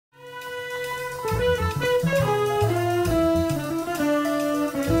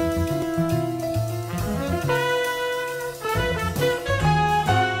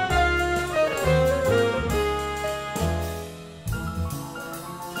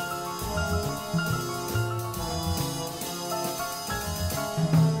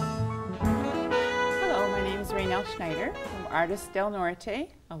Artists del Norte,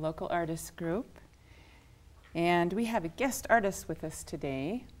 a local artist group. And we have a guest artist with us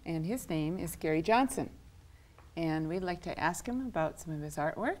today, and his name is Gary Johnson. And we'd like to ask him about some of his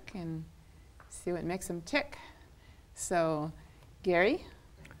artwork and see what makes him tick. So, Gary,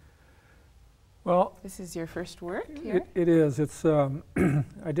 well, this is your first work here? It is. It's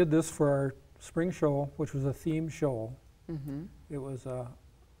I did this for our spring show, which was a theme show. Mm-hmm. It was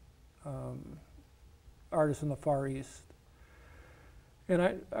artists in the Far East.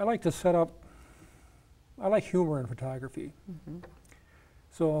 And I like to set up, I like humor in photography. Mm-hmm.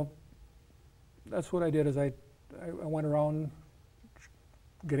 So that's what I did is I went around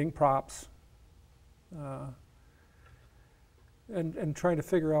getting props and trying to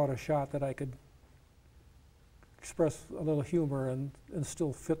figure out a shot that I could express a little humor and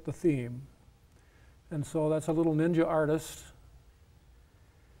still fit the theme. And so that's a little ninja artist.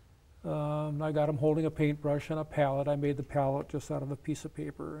 I got him holding a paintbrush and a palette. I made the palette just out of a piece of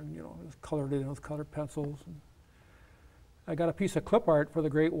paper and, you know, just colored it in with colored pencils. And I got a piece of clip art for the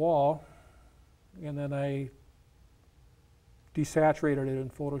Great Wall, and then I desaturated it in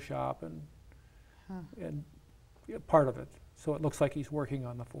Photoshop and part of it, so it looks like he's working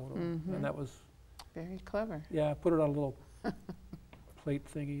on the photo. Mm-hmm. And that was very clever. Yeah, I put it on a little plate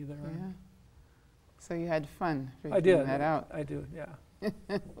thingy there. Yeah. So you had fun I figuring did. that out. I did, yeah.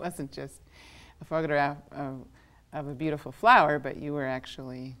 It wasn't just a photograph of a beautiful flower, but you were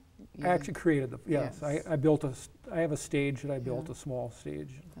actually... I actually created the, yes. I built I have a stage that I built, Yeah. a small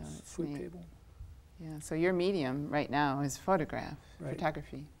stage, Oh, a that's sweep neat. table. Yeah, so your medium right now is photograph, Right.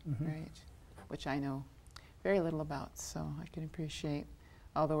 photography, Mhm. right? Which I know very little about, so I can appreciate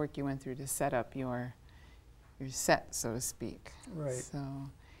all the work you went through to set up your set, so to speak. Right. So,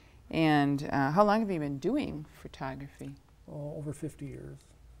 and how long have you been doing photography? Oh, over 50 years.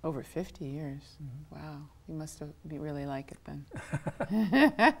 Over 50 years. Mhm. Wow, you must have really like it then.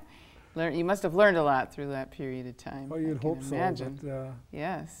 You must have learned a lot through that period of time. Well, I you'd can hope imagine. so, but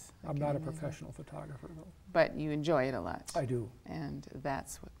Yes. I I'm can not a imagine. professional photographer, though. But you enjoy it a lot. I do. And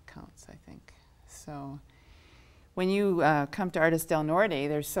that's what counts, I think. So when you come to Artists del Norte,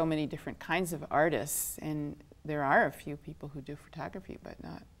 there's so many different kinds of artists, and there are a few people who do photography, but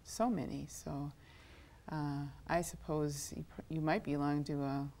not so many. So I suppose you might belong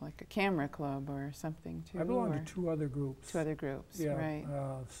to like a camera club or something too. I belong to two other groups. Two other groups, Yeah, right.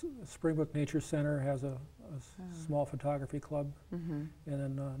 Springbrook Nature Center has a small photography club, Mm-hmm.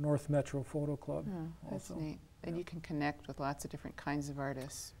 and then North Metro Photo Club Oh, that's also. neat. And Yeah. you can connect with lots of different kinds of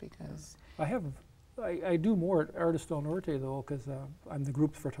artists because... I do more at Artists del Norte, though, because I'm the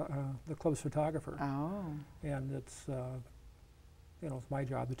group's the club's photographer. Oh. And it's, you know, it's my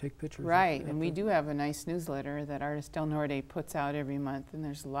job to take pictures. Right, and we do have a nice newsletter that Artists del Norte puts out every month, and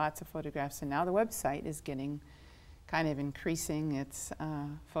there's lots of photographs. And now the website is getting kind of increasing its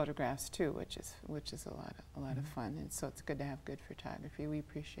photographs too, which is a lot of fun. And so it's good to have good photography. We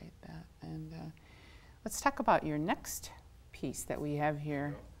appreciate that. And let's talk about your next piece that we have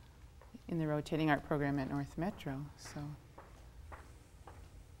here in the rotating art program at North Metro. So.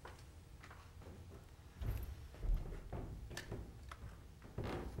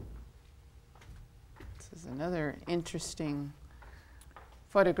 This is another interesting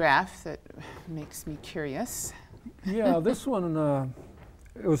photograph that makes me curious. Yeah, this one,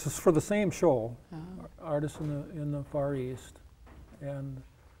 it was just for the same show, Oh. Artists in the Far East. And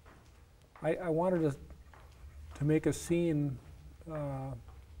I wanted to make a scene that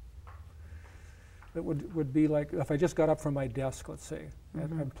would be like if I just got up from my desk, let's say.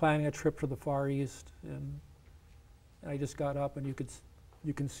 Mm-hmm. I'm planning a trip to the Far East, and I just got up, and you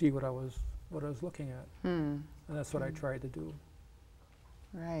can see what I was looking at, and that's what I tried to do.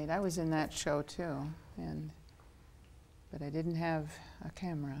 Right, I was in that show too, but I didn't have a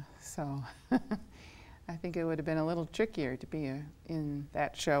camera, so I think it would have been a little trickier to be in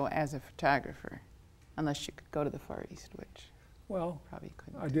that show as a photographer, unless you could go to the Far East, which Well, probably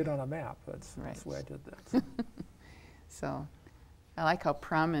couldn't. I did on a map. That's the way I did that. So I like how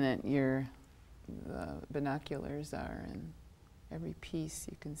prominent the binoculars are, and every piece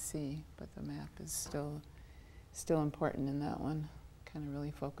you can see, but the map is still important in that one. Kind of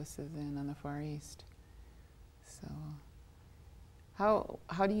really focuses in on the Far East. So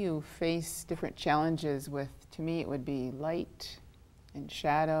how do you face different challenges with, to me it would be light and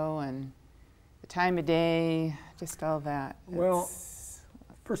shadow and the time of day, just all that? Well,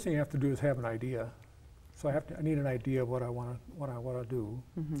 first thing you have to do is have an idea. So I need an idea of what I want to do,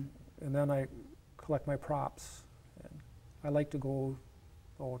 Mm-hmm. and then I collect my props. And I like to go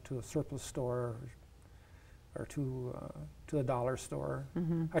to a surplus store or to the dollar store.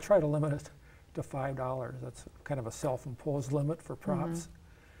 Mm-hmm. I try to limit it to $5. That's kind of a self-imposed limit for props.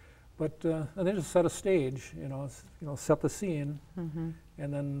 But and then just set a stage, set the scene, and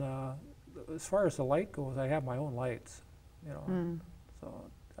then as far as the light goes, I have my own lights, so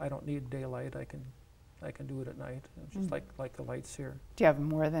I don't need daylight. I can do it at night, just like the lights here. Do you have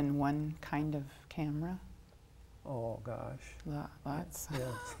more than one kind of camera? Oh gosh, Lots.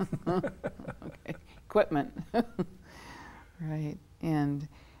 Yes. Okay, equipment. Right, and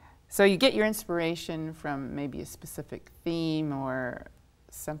so you get your inspiration from maybe a specific theme or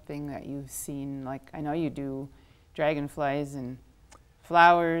something that you've seen. Like I know you do dragonflies and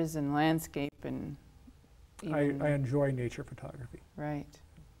flowers and landscape and even I enjoy nature photography. Right,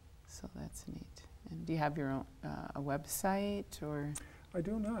 so that's neat. And do you have your own a website or? I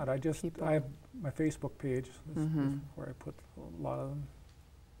do not. I have my Facebook page is where I put a lot of them.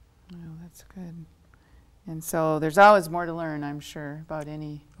 Oh, that's good. And so there's always more to learn, I'm sure, about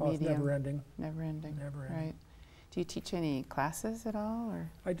any medium. It's never ending. Never ending. Never ending. Right. Do you teach any classes at all,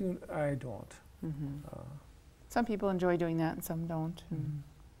 or? I don't. Some people enjoy doing that, and some don't.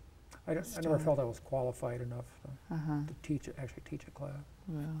 I never felt I was qualified enough to actually teach a class.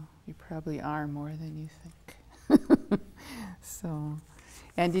 Well, you probably are more than you think. So,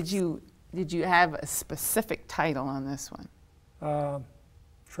 and did you have a specific title on this one?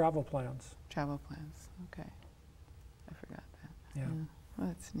 Travel plans. Travel plans. Okay, I forgot that. Yeah. Well,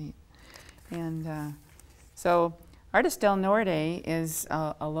 that's neat. And so, Artists del Norte is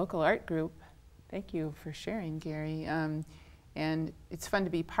a local art group. Thank you for sharing, Gary. And it's fun to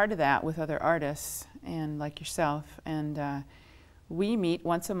be part of that with other artists and like yourself. And we meet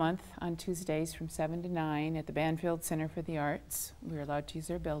once a month on Tuesdays from 7 to 9 at the Banfield Center for the Arts. We're allowed to use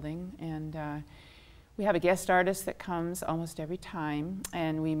their building. And we have a guest artist that comes almost every time.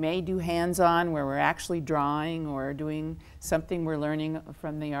 And we may do hands-on where we're actually drawing or doing something we're learning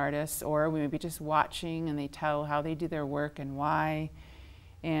from the artists, or we may be just watching and they tell how they do their work and why.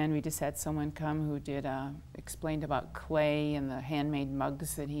 And we just had someone come who did explained about clay and the handmade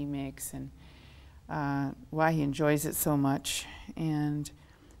mugs that he makes and why he enjoys it so much. And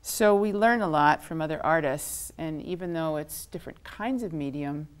so we learn a lot from other artists, and even though it's different kinds of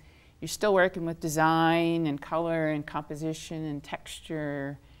medium, you're still working with design and color and composition and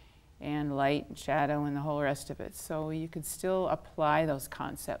texture and light and shadow and the whole rest of it. So you can still apply those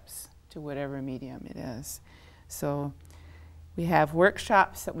concepts to whatever medium it is. So we have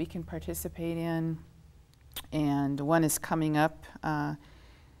workshops that we can participate in, and one is coming up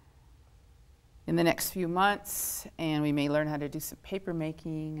in the next few months, and we may learn how to do some paper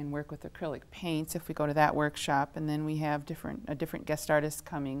making and work with acrylic paints if we go to that workshop. And then we have a different guest artist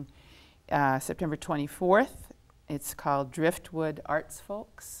coming September 24th. It's called Driftwood Arts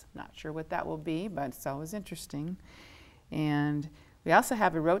Folks. Not sure what that will be, but it's always interesting. And we also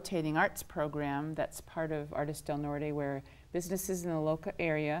have a rotating arts program that's part of Artists del Norte, where businesses in the local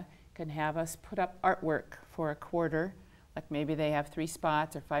area can have us put up artwork for a quarter. Like maybe they have 3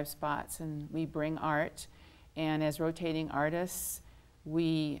 spots or 5 spots, and we bring art. And as rotating artists,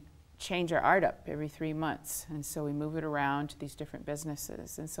 we change our art up every 3 months. And so we move it around to these different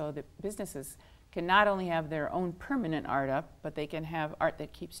businesses. And so the businesses can not only have their own permanent art up, but they can have art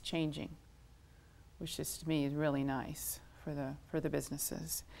that keeps changing, which is, to me, is really nice for the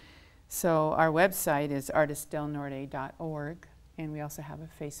businesses. So our website is artistsdelnorte.org, and we also have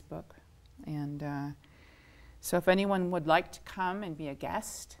a Facebook. And so if anyone would like to come and be a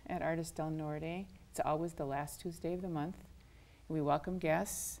guest at Artists del Norte, it's always the last Tuesday of the month. We welcome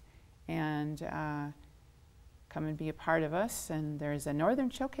guests, and come and be a part of us. And there's a Northern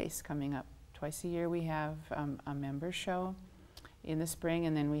Showcase coming up. Twice a year we have a member show in the spring,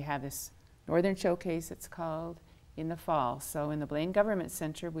 and then we have this Northern Showcase, it's called, in the fall. So in the Blaine Government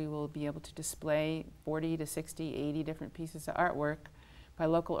Center, we will be able to display 40 to 60, 80 different pieces of artwork by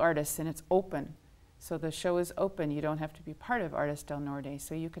local artists, and it's open. So the show is open. You don't have to be part of Artists del Norte.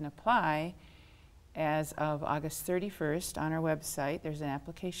 So you can apply as of August 31st on our website. There's an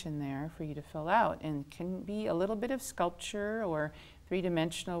application there for you to fill out, and it can be a little bit of sculpture or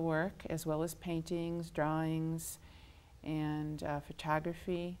three-dimensional work, as well as paintings, drawings, and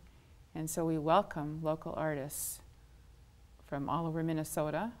photography. And so we welcome local artists from all over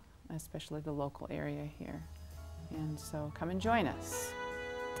Minnesota, especially the local area here. And so come and join us.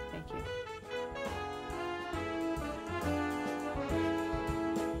 Thank you.